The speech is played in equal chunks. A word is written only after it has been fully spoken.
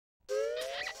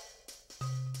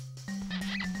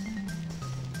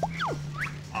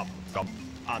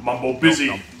Mumbo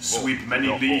busy. Sweep many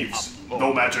leaves.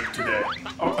 No magic today.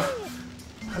 Oh.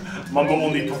 Mumbo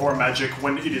only perform magic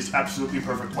when it is absolutely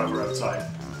perfect weather outside.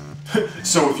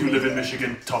 So if you live in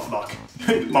Michigan, tough luck.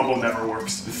 Mumbo never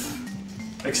works.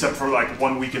 Except for like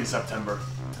 1 week in September.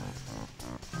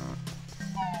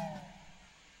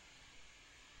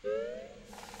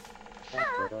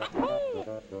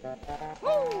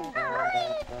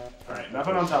 Alright,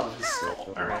 nothing on top of his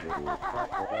skull. Alright.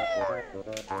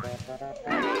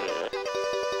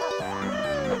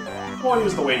 Well, I'll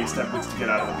use the waiting step boots to get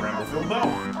out of the bramble field,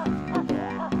 though.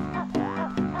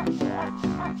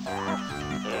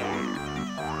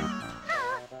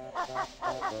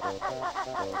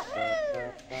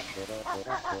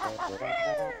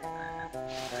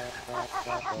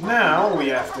 Now we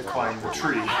have to climb the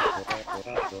tree,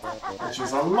 which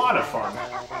is a lot of fun.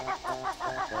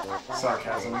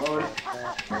 Sarcasm mode.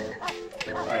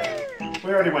 Alright,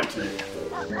 we already went to you.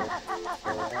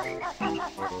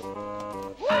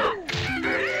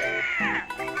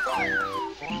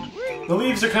 The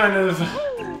leaves are kind of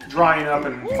drying up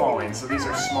and falling, so these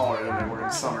are smaller than they were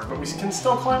in summer, but we can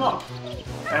still climb up.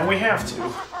 And we have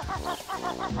to.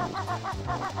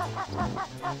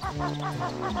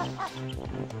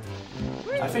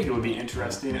 I think it would be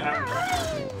interesting.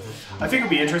 I think it would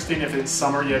be interesting if in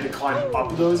summer you had to climb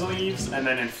up those leaves, and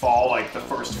then in fall, like, the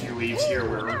first few leaves here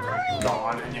were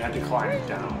gone, and you had to climb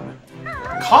down.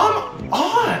 Come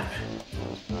on!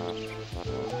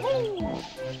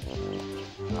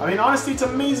 I mean, honestly, it's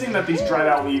amazing that these dried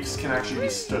out leaves can actually be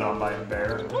stood on by a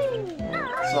bear.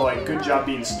 So, like, good job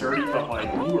being sturdy, but,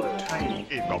 like, you are tiny.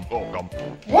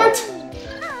 What?!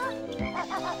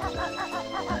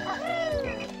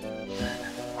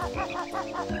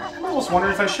 I'm almost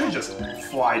wondering if I should just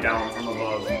fly down from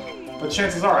above. But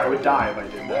chances are I would die if I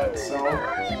did that, so...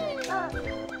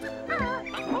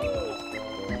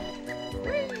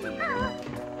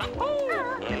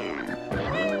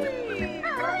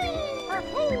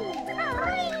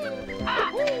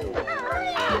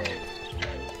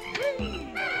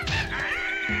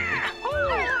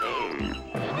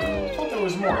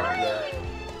 more up there.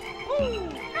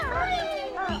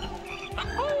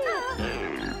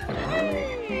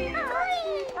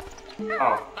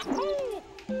 Oh.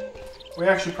 We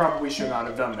actually probably should not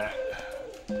have done that.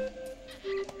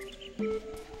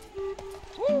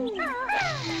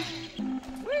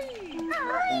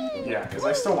 Yeah, because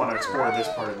I still want to explore this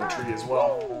part of the tree as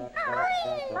well.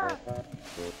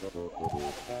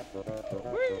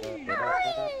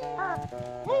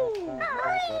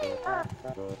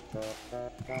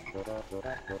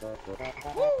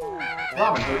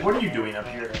 Robin Hood, what are you doing up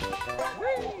here?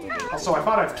 Also, I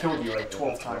thought I've killed you like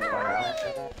 12 times by now.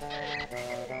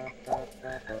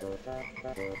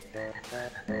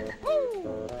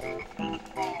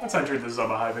 Let's enter the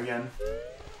Zubba Hive again.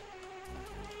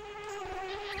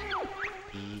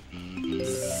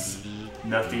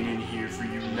 Nothing in here for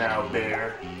you now,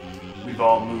 bear. We've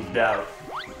all moved out.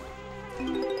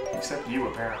 Except you,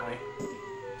 apparently.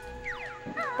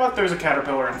 But there's a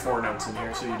caterpillar and 4 notes in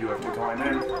here, so you do have to climb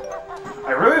in.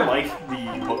 I really like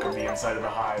the look of the inside of the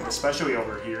hive, especially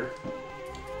over here.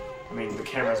 I mean, the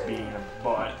camera's being a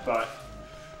butt, but...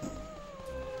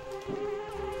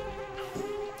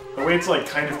 the way it's, like,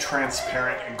 kind of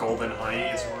transparent and golden honey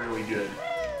is really good.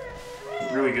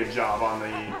 Really good job on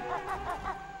the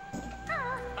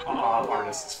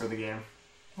artists for the game.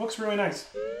 Looks really nice.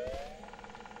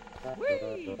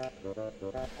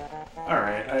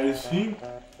 Alright, I think...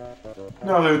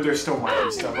 no, there still might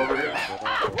be stuff over here.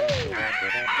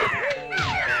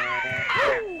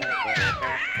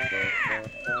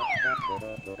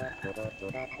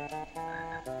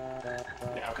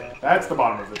 Yeah, okay. That's the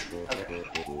bottom of the tree. Okay.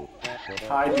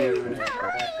 Hi, dude.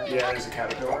 Yeah, there's a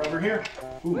caterpillar over here.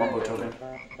 Ooh, Mumbo token.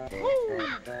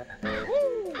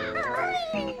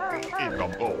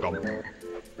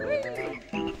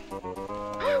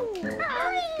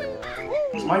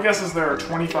 So my guess is there are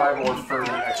 25 or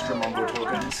 30 extra Mumbo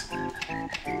tokens.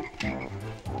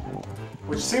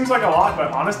 Which seems like a lot,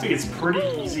 but honestly it's pretty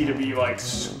easy to be like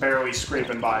barely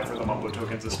scraping by for the Mumbo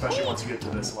tokens, especially once you get to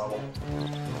this level.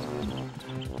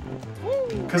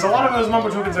 Because a lot of those Mumbo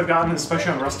tokens I've gotten,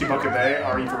 especially on Rusty Bucket Bay,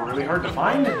 are either really hard to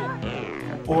find,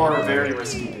 or very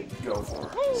risky to go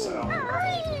for, so...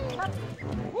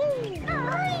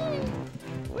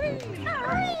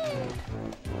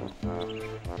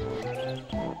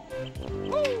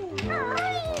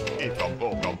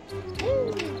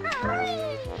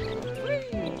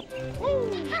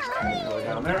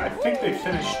 Down there. I think they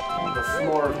finished the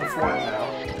floor of the fort now.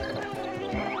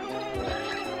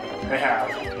 They have.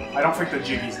 I don't think the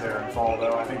jiggies there in fall,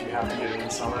 though. I think you have to get it in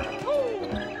summer.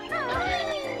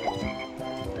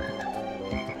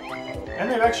 And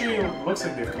they've actually, looks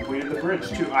like they've completed the bridge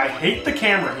too. I hate the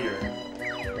camera here.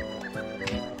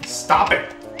 Stop it!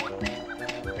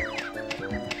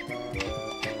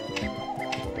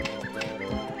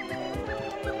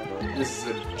 This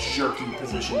is a jerky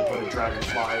position to put a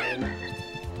dragonfly in.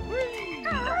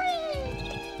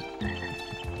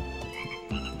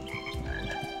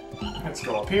 Let's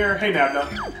go up here. Hey, Nabna.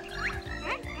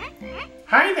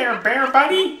 Hi there, bear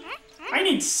buddy. I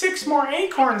need 6 more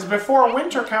acorns before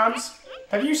winter comes.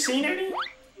 Have you seen any?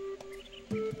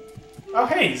 Oh,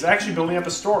 hey, he's actually building up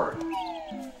a store.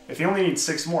 If he only needs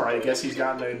 6 more, I guess he's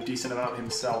gotten a decent amount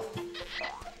himself.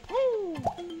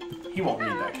 He won't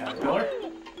need that caterpillar.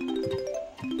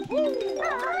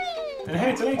 And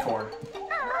hey, it's an acorn.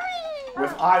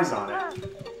 With eyes on it.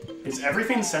 Is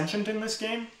everything sentient in this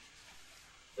game?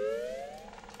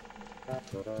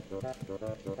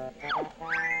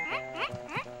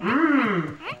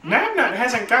 Nabnut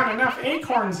hasn't got enough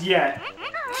acorns yet.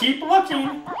 Keep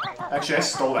looking. Actually, I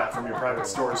stole that from your private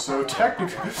store, so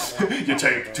technically, you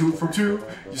take 2 from 2,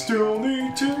 you still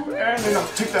need 2, and then I'll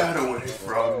take that away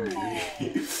from me.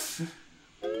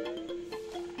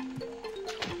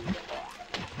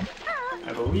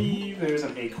 I believe there's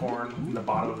an acorn in the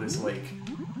bottom of this lake.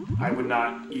 I would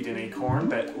not eat an acorn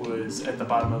that was at the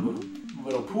bottom of a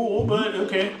little pool, but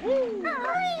okay.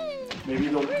 Maybe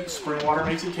the spring water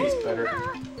makes it taste better.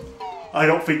 I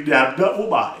don't think Nabnut will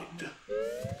mind.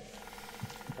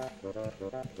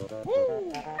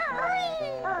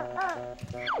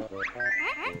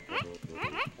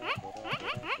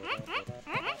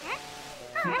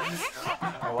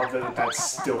 I love that that's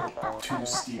still too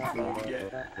steep for you to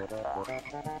get.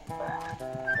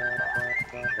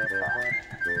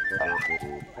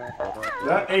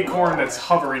 That acorn that's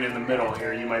hovering in the middle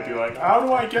here, you might be like, how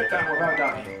do I get that without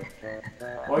dying?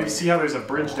 Well, you see how there's a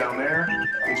bridge down there?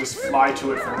 We'll just fly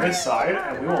to it from this side,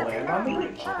 and we will land on the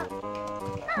bridge.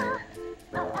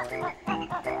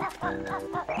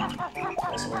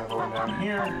 Also, we're going down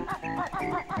here.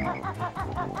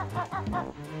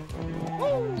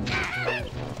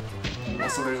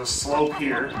 Also, there's a slope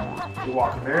here. We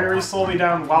walk very slowly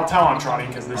down while talon trotting,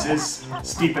 because this is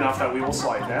steep enough that we will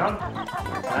slide down.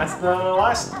 And that's the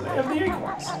last of the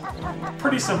acorns.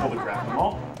 Pretty simple to grab them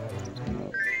all.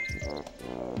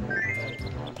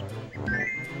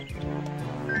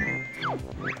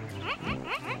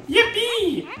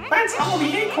 Yippee! That's all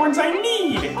the acorns I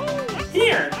need!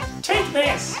 Here, take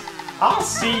this! I'll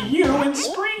see you in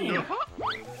spring!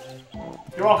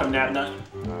 You're welcome, Nabnut.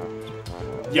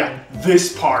 Yeah,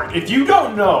 this part. If you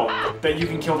don't know that you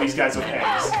can kill these guys with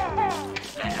eggs,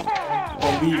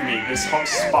 believe me, this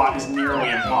spot is nearly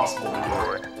impossible to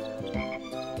do.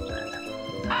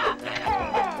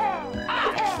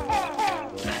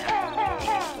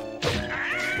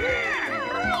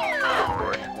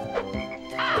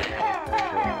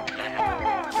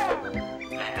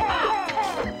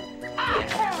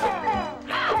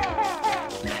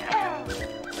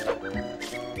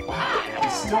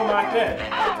 Still not dead.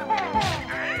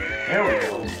 There we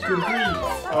go. Good grief.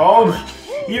 Oh,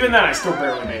 even then I still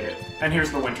barely made it. And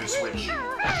here's the winter switch.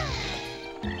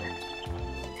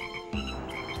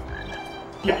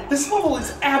 Yeah, this level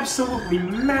is absolutely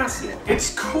massive.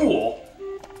 It's cool.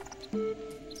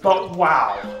 But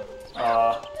wow.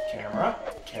 Camera.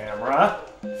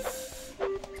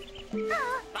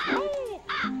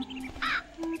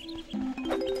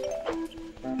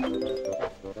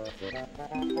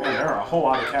 Man, there are a whole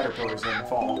lot of caterpillars in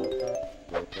fall.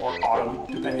 Or autumn,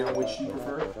 depending on which you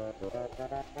prefer.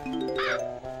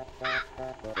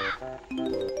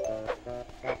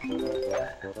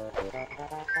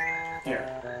 Here.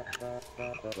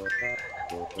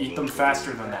 Eat them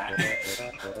faster than that.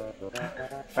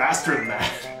 Faster than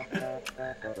that.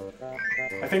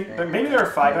 I think that maybe there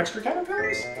are 5 extra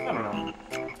caterpillars? I don't know.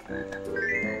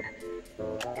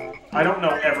 I don't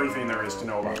know everything there is to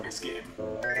know about this game.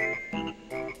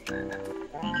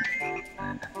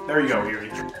 There you go,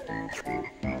 Erie.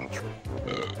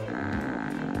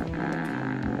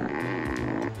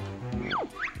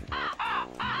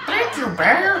 Thank you,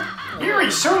 Bear!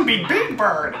 Erie soon be Big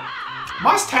Bird!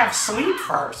 Must have sleep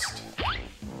first!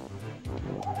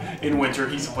 In winter,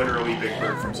 he's literally Big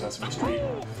Bird from Sesame Street.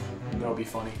 That'll be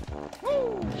funny.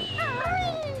 Oh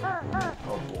boy,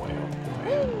 oh boy.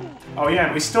 Oh yeah,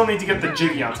 and we still need to get the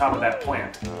Jiggy on top of that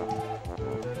plant.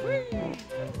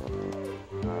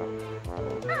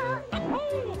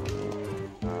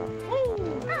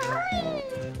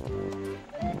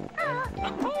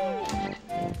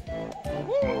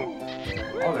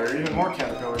 Oh, there are even more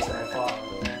caterpillars than I thought.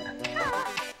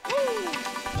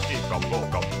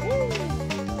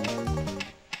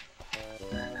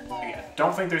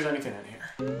 don't think there's anything in here.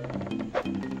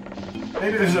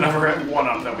 Maybe there's another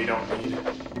one-up that we don't need.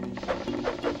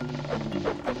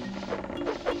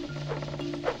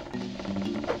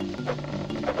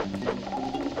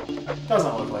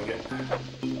 Doesn't look like it.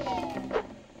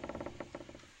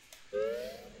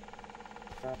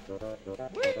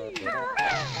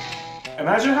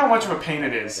 Imagine how much of a pain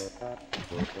it is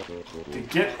to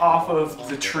get off of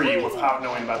the tree without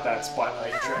knowing about that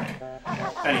spotlight trick.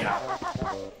 Anyhow.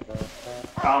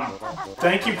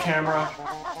 Thank you, camera.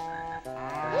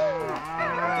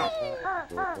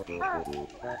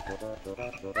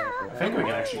 I think we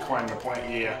can actually climb the point.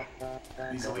 Yeah.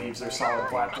 These leaves are solid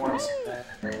platforms.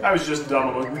 I was just dumb.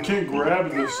 I'm like, we can't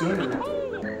grab the center.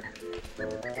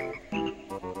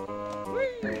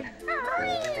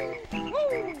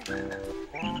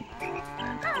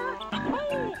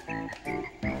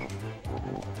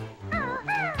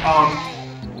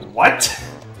 What?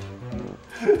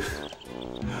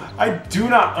 I do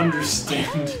not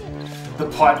understand the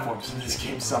platforms in this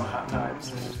game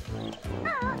sometimes.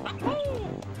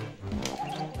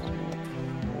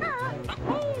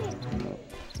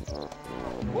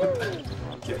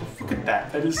 Yeah, look at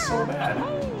that. That is so bad.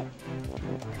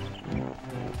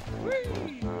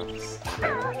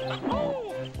 Stop it.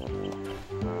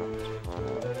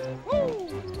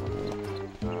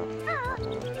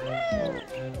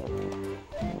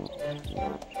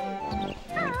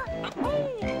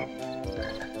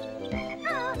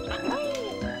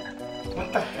 What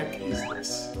the heck is this?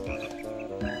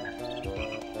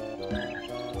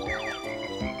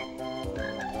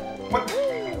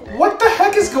 What the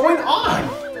heck is going on?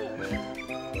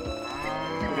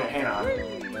 Okay, hang on.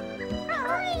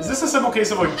 Is this a simple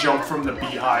case of a jump from the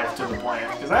beehive to the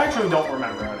plant? Because I actually don't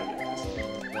remember how to get this.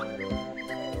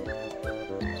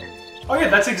 Oh yeah,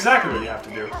 that's exactly what you have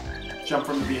to do. Jump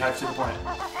from the beehive to the plant.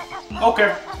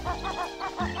 Okay.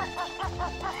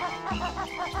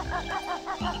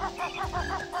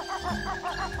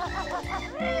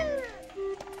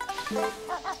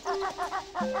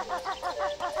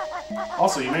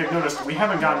 Also, you may have noticed we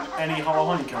haven't gotten any hollow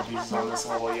honeycomb pieces on this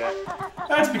level yet.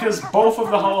 That's because both of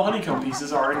the hollow honeycomb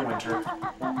pieces are in winter.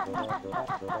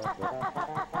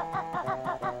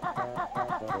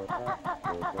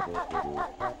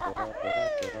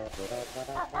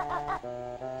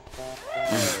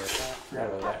 Forgot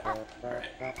about that. Alright.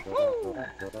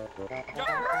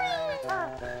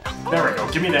 There we go.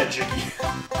 Give me that jiggy.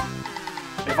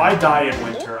 If I die in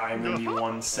winter, I'm gonna be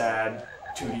one sad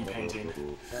 2D painting.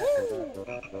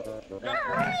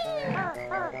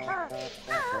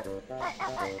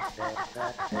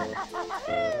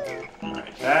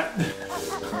 Alright, that...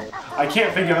 I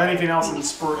can't think of anything else in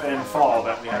fall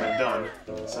that we haven't done,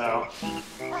 so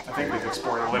I think we've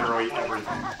explored literally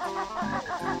everything.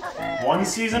 One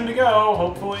season to go,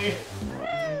 hopefully.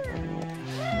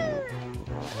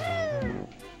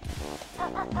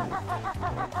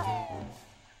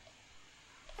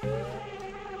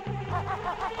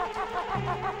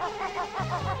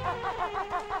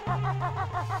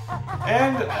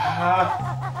 And,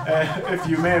 if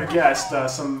you may have guessed,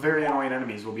 some very annoying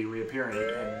enemies will be reappearing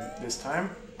in this time.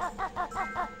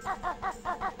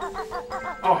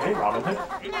 Oh, hey, Robin Hood.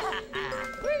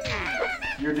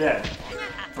 You're dead.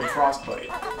 From frostbite.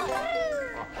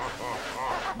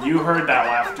 You heard that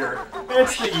laughter.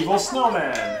 It's the evil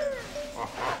snowman.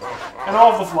 And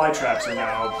all of the fly traps are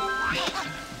now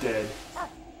dead.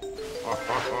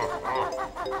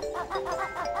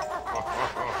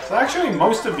 So actually,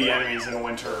 most of the enemies in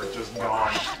winter are just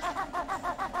gone.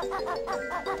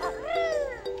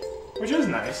 Which is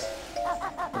nice.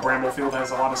 The bramble field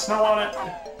has a lot of snow on it.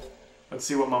 Let's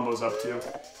see what Mumbo's up to.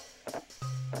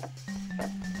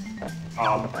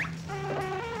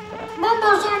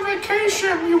 Mumbo's on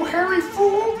vacation, you hairy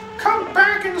fool! Come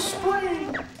back in the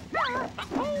spring!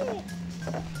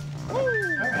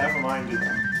 I have a mind to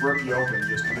rip you open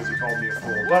just because you called me a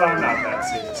fool, but I'm not that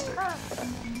sadistic.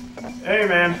 Hey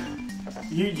man,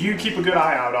 you keep a good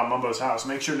eye out on Mumbo's house.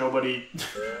 Make sure nobody...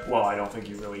 Well, I don't think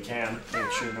you really can.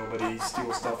 Make sure nobody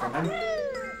steals stuff from him.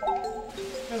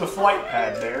 There's a flight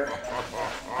pad there.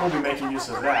 We'll be making use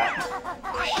of that.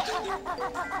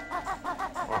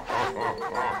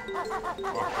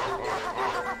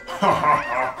 Ha ha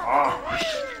ha ha!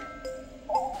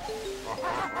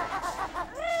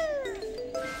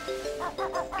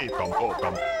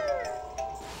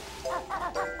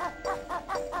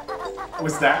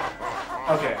 Was that a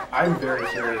Okay, I'm very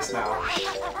curious now.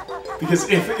 Because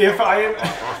if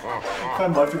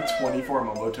I'm left with 24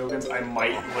 Momo tokens, I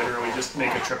might literally just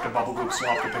make a trip to Bubble Loop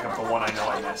Swamp to pick up the one I know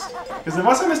I missed. Because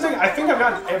unless I'm mistaken, I think I've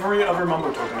gotten every other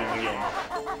Momo token in the game.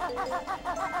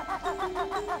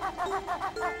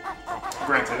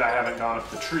 Granted, I haven't gone up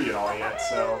the tree at all yet,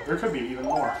 so there could be even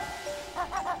more.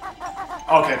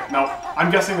 Okay, no,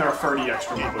 I'm guessing there are 30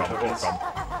 extra Momo tokens.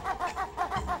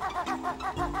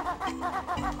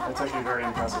 That's actually very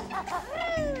impressive.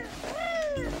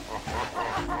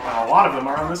 Well, a lot of them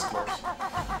are on this course.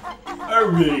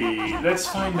 Alright, let's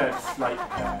find that flight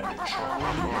pad, shall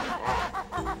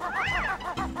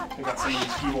we? We got some of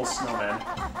these evil snowmen.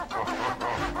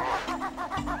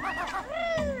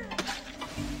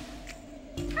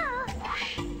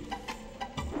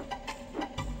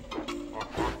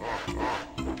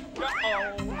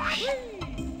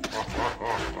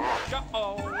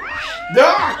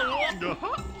 Ah!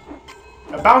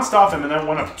 I bounced off him and then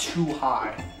went up too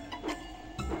high.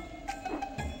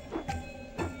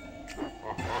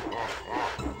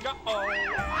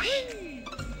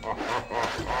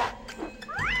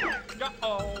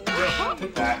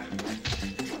 Take that.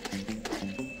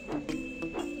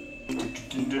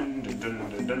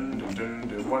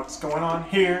 What's going on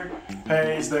here?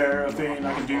 Hey, is there a thing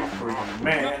I can do for you,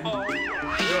 man?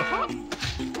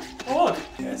 Oh, look,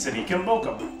 it's an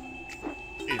Ekim-Bokum.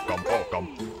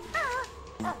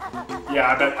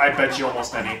 Yeah, I bet you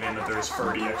almost anything that there's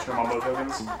 30 extra Mumbo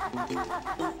tokens.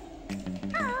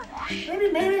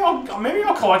 Maybe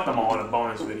I'll collect them all in a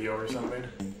bonus video or something.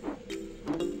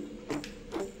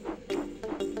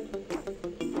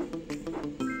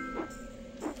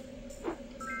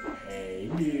 Hey,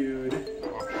 dude.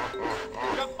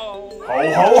 Ho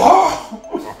ho ho!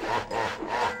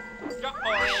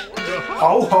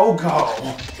 Ho ho go!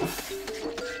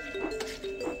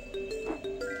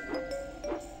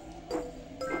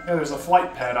 Yeah, there's a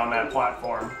flight pad on that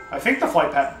platform. I think the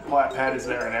flight pad is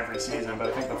there in every season, but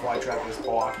I think the fly trap is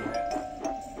blocking it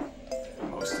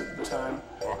most of the time.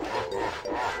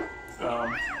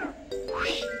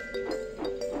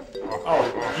 Oh,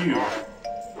 you.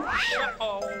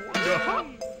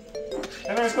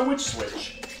 And there's the witch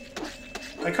switch.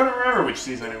 I couldn't remember which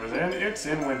season it was in. It's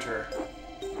in winter.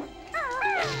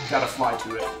 Gotta fly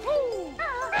to it.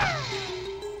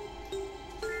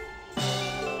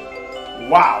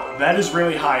 Wow, that is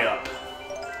really high up.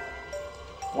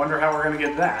 Wonder how we're gonna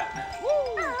get that.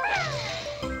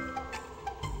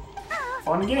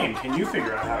 Fun game. Can you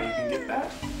figure out how you can get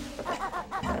that?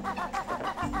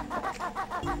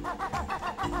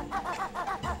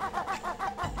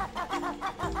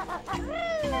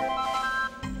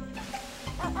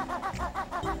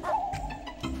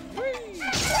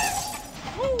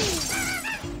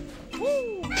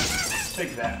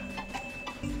 Take that.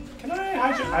 Can I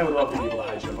high jump? I would love to be able to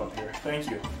high jump up here. Thank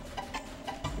you.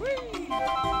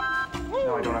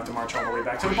 Now I don't have to march all the way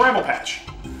back to the bramble patch.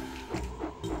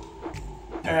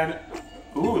 And,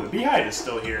 ooh, the beehive is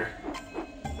still here.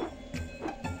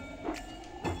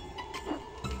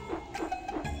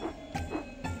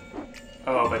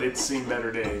 Oh, but it's seen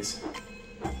better days.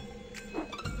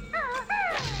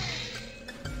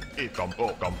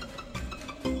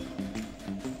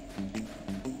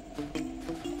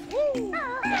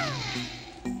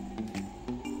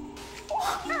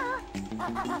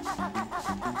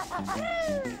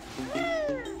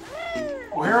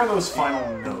 Where are those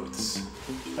final notes?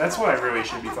 That's what I really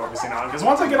should be focusing on, because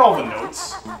once I get all the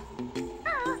notes,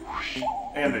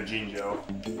 and the Jinjo.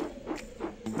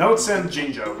 Notes and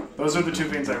Jinjo. Those are the two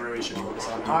things I really should focus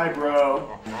on. Hi,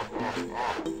 bro.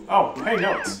 Oh, hey,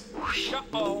 notes.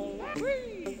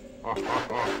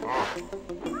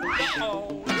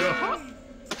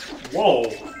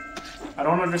 Whoa. I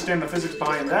don't understand the physics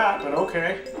behind that, but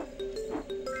okay.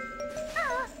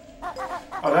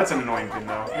 Oh, that's an annoying thing,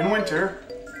 though. In winter,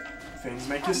 things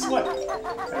make you slip,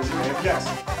 as you may have guessed.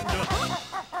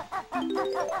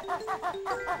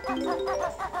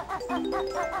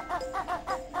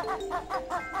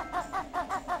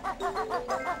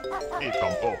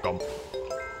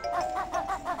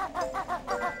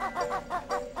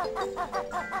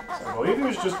 So I believe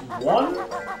there's just one.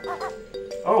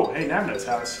 Oh, hey, Namna's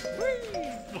house.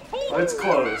 But it's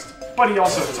closed. But he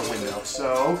also has a window,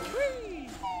 so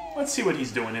let's see what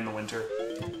he's doing in the winter.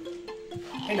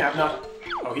 Hey, Nabna.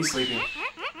 Oh, he's sleeping.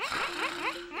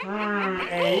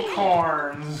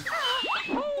 Acorns.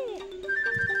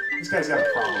 This guy's got a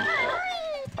problem.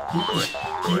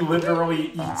 He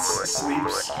literally eats,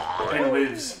 sleeps, and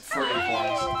lives for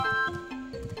acorns.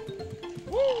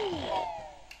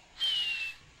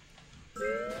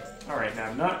 Alright,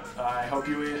 Nabna. I hope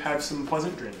you have some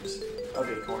pleasant dreams. of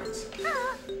acorns.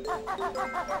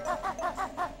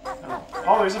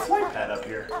 Oh, there's a flight pad up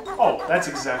here. Oh, that's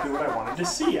exactly what I wanted to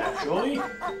see, actually.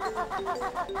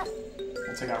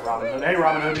 Let's take out Robin Hood. Hey,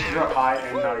 Robin Hood, you're up high,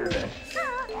 and now you're dead.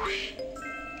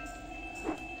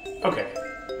 Okay.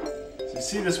 So you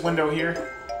see this window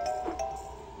here?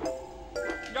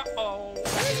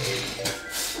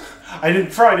 I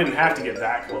probably didn't have to get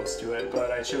that close to it,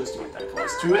 but I chose to get that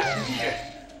close to it. Yeah.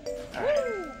 Alright.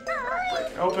 Break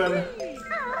it open.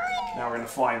 Now we're gonna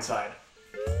fly inside.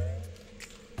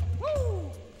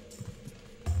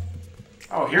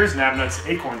 Oh, here's Nabnut's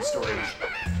acorn storage.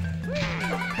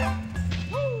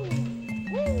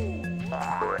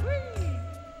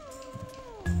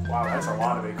 Wow, that's a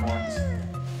lot of acorns.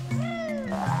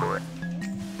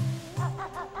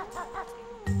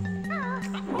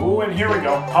 Ooh, and here we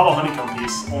go. Hollow honeycomb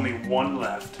piece. Only one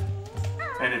left.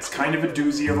 And it's kind of a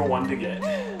doozy of a one to get.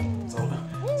 It's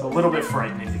a little bit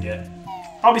frightening to get.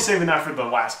 I'll be saving that for the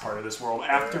last part of this world,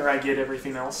 after I get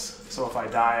everything else. So if I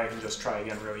die, I can just try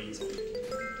again really easily.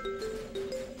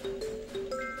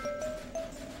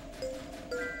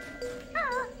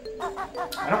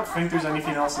 I don't think there's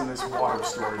anything else in this water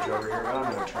storage over here, but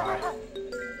I'm gonna try.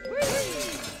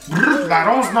 That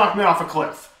almost knocked me off a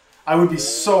cliff. I would be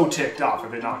so ticked off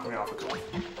if it knocked me off a cliff.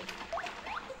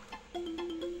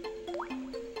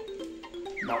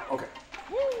 No, okay.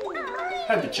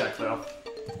 Had to check, though.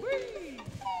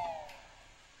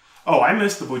 Oh, I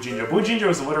missed the Bujinjo. Bujinjo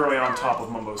is literally on top of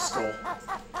Mumbo's skull.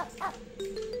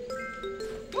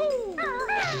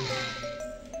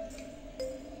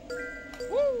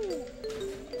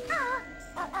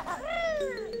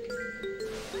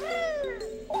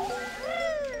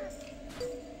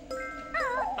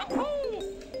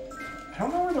 I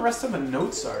don't know where the rest of the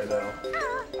notes are, though.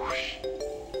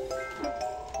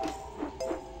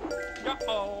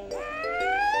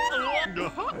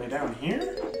 Are they down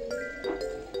here?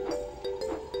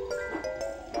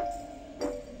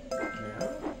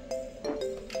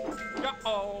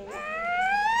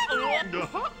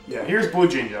 Yeah, here's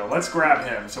Bujinjo. Let's grab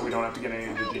him so we don't have to get any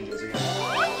of the Jinjos again.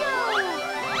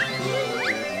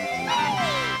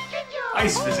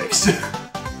 Ice physics.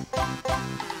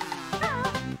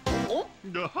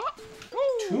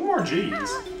 2 more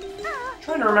jiggies.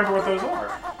 Trying to remember what those are.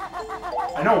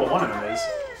 I know what one of them is.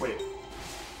 Wait.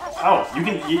 Oh, you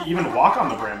can even walk on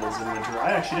the brambles in winter.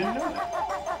 I actually didn't know that.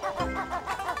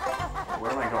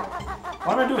 Where am I going?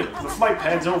 What am I doing? The flight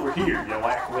pad's over here, you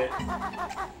lackwit.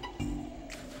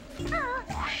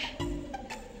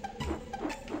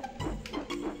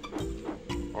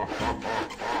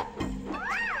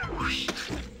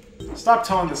 Stop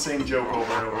telling the same joke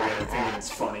over and over again and thinking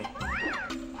it's funny.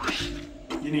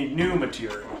 You need new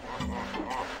material.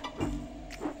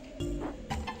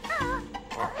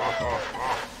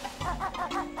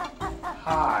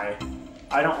 Hi.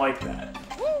 I don't like that.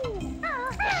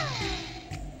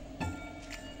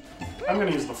 I'm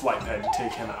gonna use the flight pad to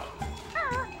take him out.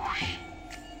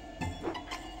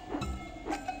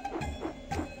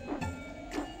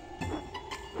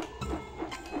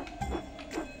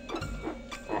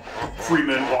 Three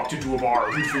men walked into a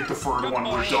bar. You'd think the third one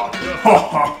was done. Ha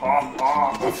ha ha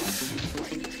ha.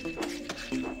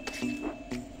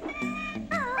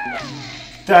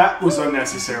 That was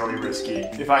unnecessarily risky.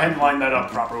 If I hadn't lined that up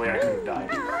properly, I could have died.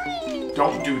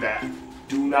 Don't do that.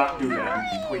 Do not do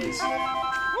that, please.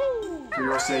 For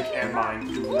your sake and mine,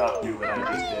 do not do what I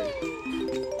just did.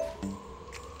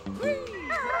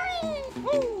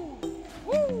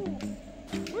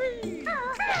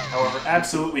 However,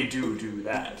 absolutely do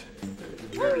that.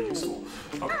 Very useful.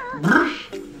 Okay.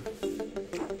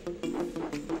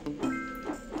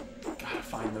 Gotta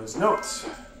find those notes.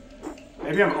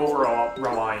 Maybe I'm overall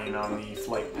relying on the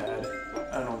flight pad.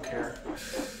 I don't care.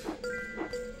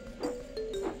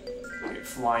 Okay,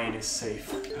 flying is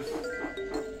safe.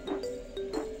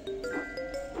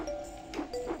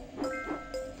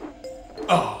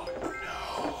 Oh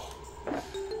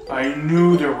no. I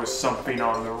knew there was something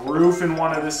on the roof in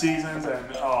one of the seasons,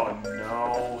 and oh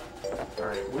no.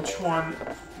 Alright, which one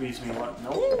leaves me what?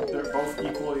 Nope, they're both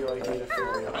equally likely to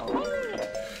fill you up.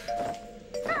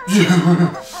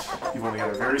 You've only got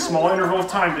a very small interval of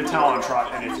time to talent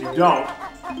trot, and if you don't,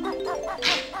 you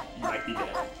might be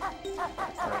dead.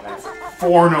 Alright, I have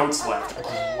 4 notes left.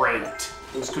 Great.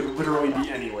 Those could literally be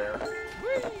anywhere.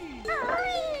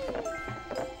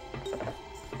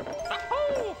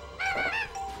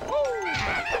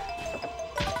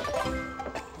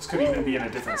 This could even be in a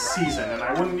different season, and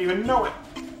I wouldn't even know it.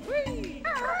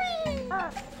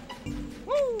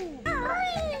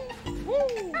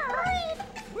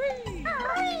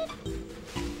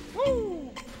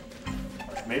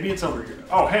 Maybe it's over here.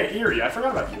 Oh, hey, Eerie, I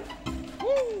forgot about you.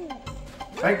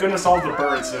 Thank goodness all the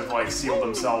birds have, like, sealed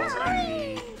themselves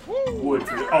in the wood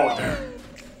for the... Oh, there.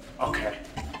 Okay.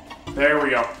 There we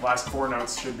go. Last 4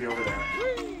 notes should be over there.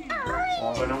 As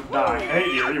long as I don't die. Hey,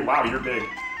 Eerie. Wow, you're big.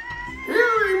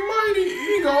 Eerie, mighty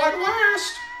eagle at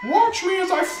last! Watch me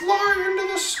as I fly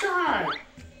into the sky!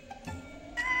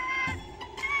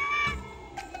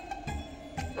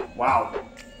 Wow.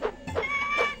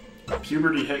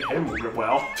 Puberty hit him real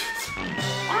well.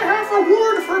 I have the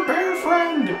wood for Bear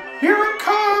Friend! Here it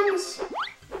comes!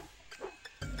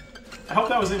 I hope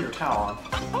that was in your talon.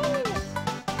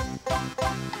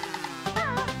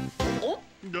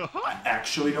 I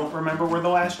actually don't remember where the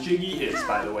last Jiggy is,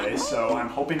 by the way, so I'm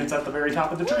hoping it's at the very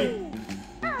top of the tree.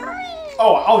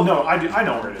 Oh no, I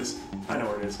know where it is. I know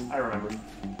where it is. I remember.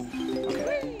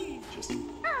 Okay. Just...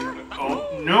 Oh,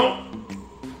 no!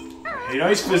 I hate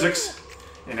ice physics.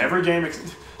 In every game,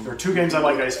 there are 2 games I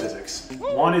like ice physics.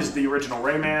 One is the original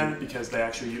Rayman, because they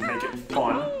actually make it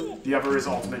fun. The other is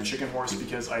Ultimate Chicken Horse,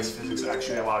 because ice physics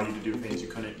actually allow you to do things you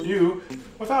couldn't do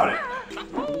without it.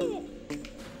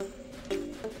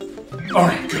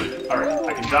 Alright, good. Alright,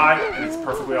 I can die, and it's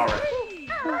perfectly alright.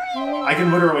 I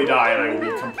can literally die, and I will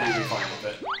be completely fine with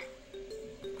it.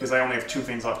 Because I only have 2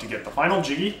 things left to get. The final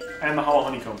Jiggy, and the Hollow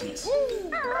Honeycomb piece.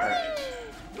 Alright.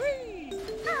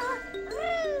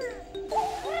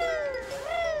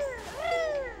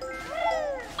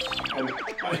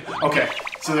 Okay,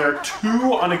 so there are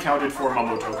 2 unaccounted for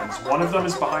Mumbo tokens. One of them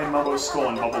is behind Mumbo's skull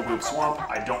in Bubble Goop Swamp.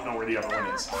 I don't know where the other one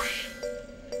is.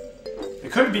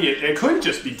 It could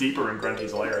just be deeper in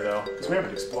Grunty's lair, though, because we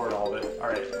haven't explored all of it.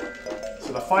 Alright,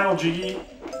 so the final Jiggy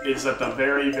is at the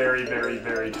very, very, very,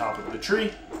 very top of the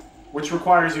tree, which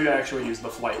requires you to actually use the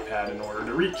flight pad in order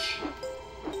to reach.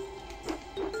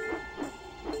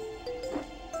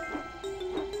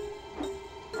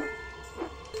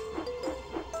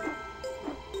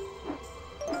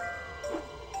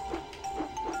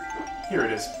 Here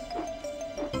it is.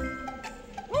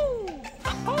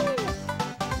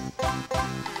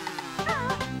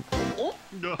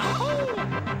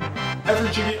 Every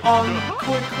Jiggy on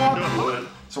Quick Clock Wood.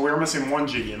 So we were missing 1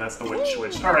 Jiggy, and that's the Witch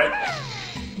Switch. Alright.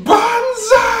 Banzai!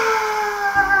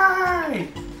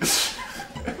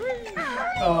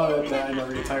 Oh, I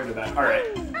never get tired of that.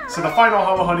 Alright. So the final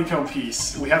Hollow Honeycomb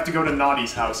piece. We have to go to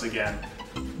Naughty's house again.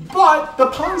 But the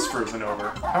pond's frozen over.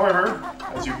 However,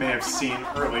 as you may have seen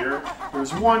earlier,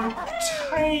 there's 1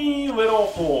 tiny little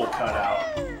hole cut out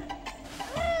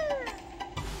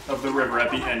of the river at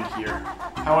the end here.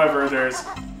 However, there's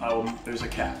a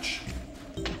catch.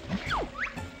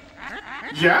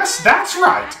 Yes, that's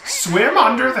right! Swim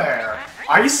under there!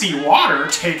 Icy water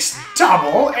takes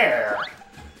double air!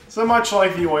 So much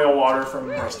like the oil water from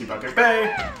Rusty Bucket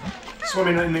Bay,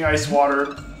 swimming in the ice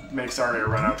water makes our air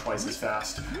run out twice as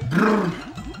fast.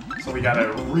 So we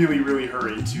gotta really, really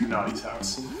hurry to Naughty's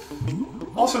house.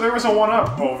 Also, there was a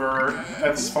 1-up over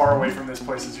as far away from this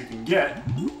place as you can get.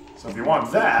 So if you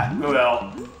want that,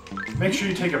 well, make sure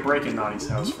you take a break in Naughty's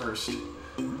house first.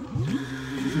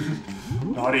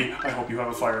 Naughty, I hope you have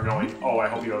a fire going. Oh, I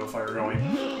hope you have a fire going.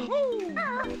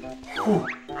 Whew.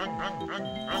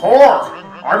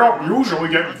 I don't usually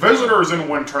get visitors in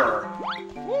winter!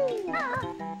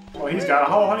 Well, he's got a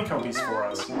Hollow Honeycomb piece for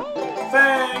us.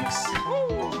 Thanks!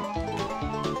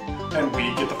 And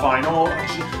we get the final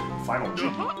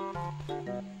Jiggy.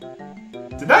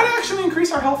 Did that actually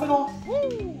increase our health at all?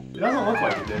 It doesn't look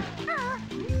like it did.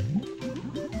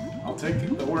 I'll take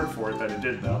the word for it that it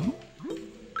did, though.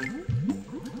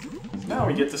 So now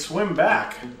we get to swim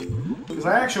back. Because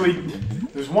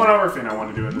there's 1 other thing I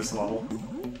want to do in this level.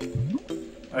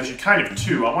 Actually, kind of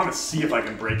 2. I want to see if I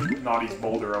can break Naughty's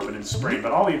boulder open in spring,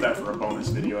 but I'll leave that for a bonus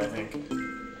video, I think.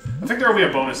 I think there will be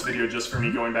a bonus video just for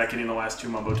me going back getting the last 2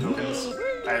 Mumbo tokens.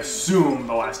 I assume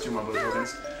the last 2 Mumbo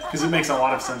tokens, because it makes a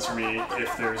lot of sense for me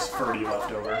if there's 30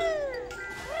 left over.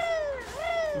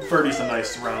 30's a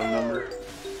nice round number.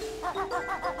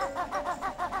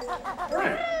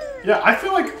 Alright. Yeah, I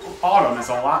feel like autumn is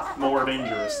a lot more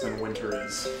dangerous than winter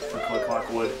is for Click Clock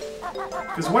Wood.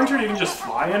 Because winter you can just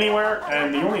fly anywhere,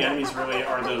 and the only enemies really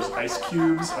are those ice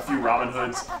cubes, a few Robin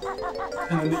Hoods,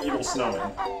 and then the evil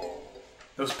snowmen.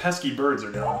 Those pesky birds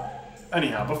are gone.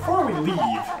 Anyhow, before we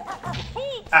leave...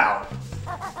 Ow.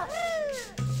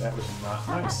 That was not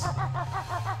nice.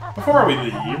 Before we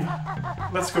leave,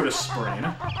 let's go to spring.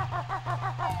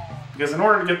 Because in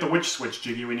order to get the Witch Switch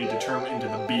Jiggy, we need to turn into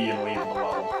the bee and leave the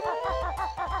level.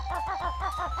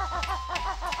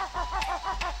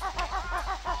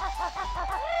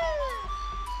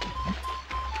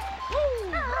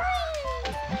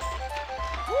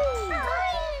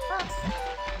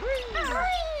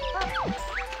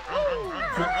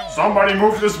 Somebody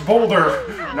move this boulder!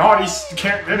 Naughty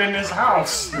can't get in his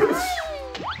house!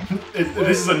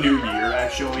 This is a new year,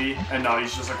 actually, and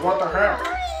Naughty's just like, what the heck?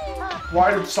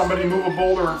 Why did somebody move a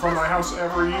boulder in front of my house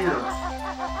every year?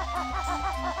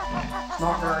 It's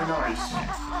not very nice.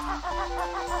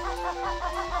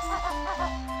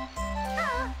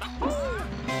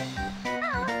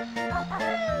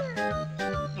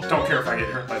 Don't care if I get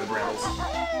hurt by the brambles.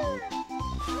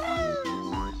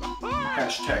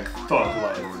 Hashtag thug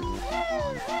life.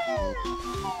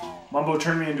 Mumbo,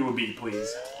 turn me into a bee,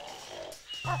 please.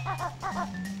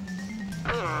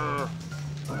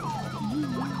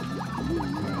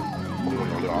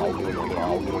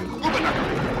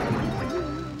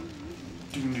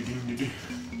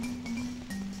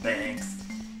 Thanks.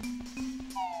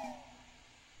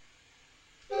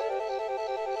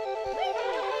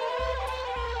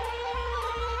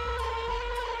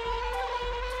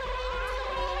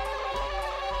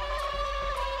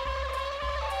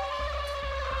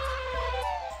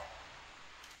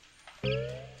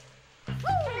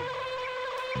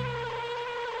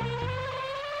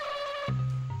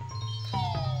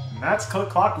 That's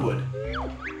Clockwood.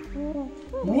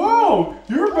 Whoa!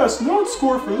 Your best note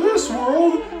score for this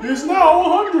world is now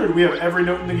 100! We have every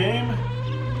note in the game.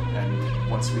 And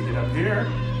once we get up here...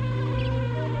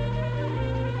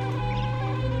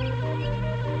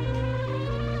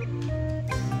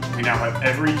 we now have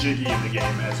every Jiggy in the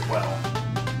game as well.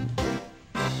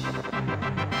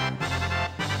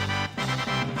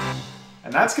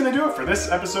 And that's going to do it for this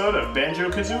episode of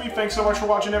Banjo-Kazooie. Thanks so much for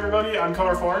watching, everybody. I'm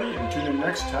Colorful Arty, and tune in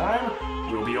next time.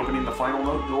 We'll be opening the final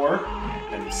note door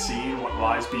and seeing what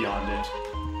lies beyond it.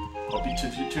 Hope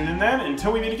you tune in then.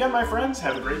 Until we meet again, my friends,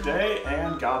 have a great day,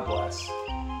 and God bless.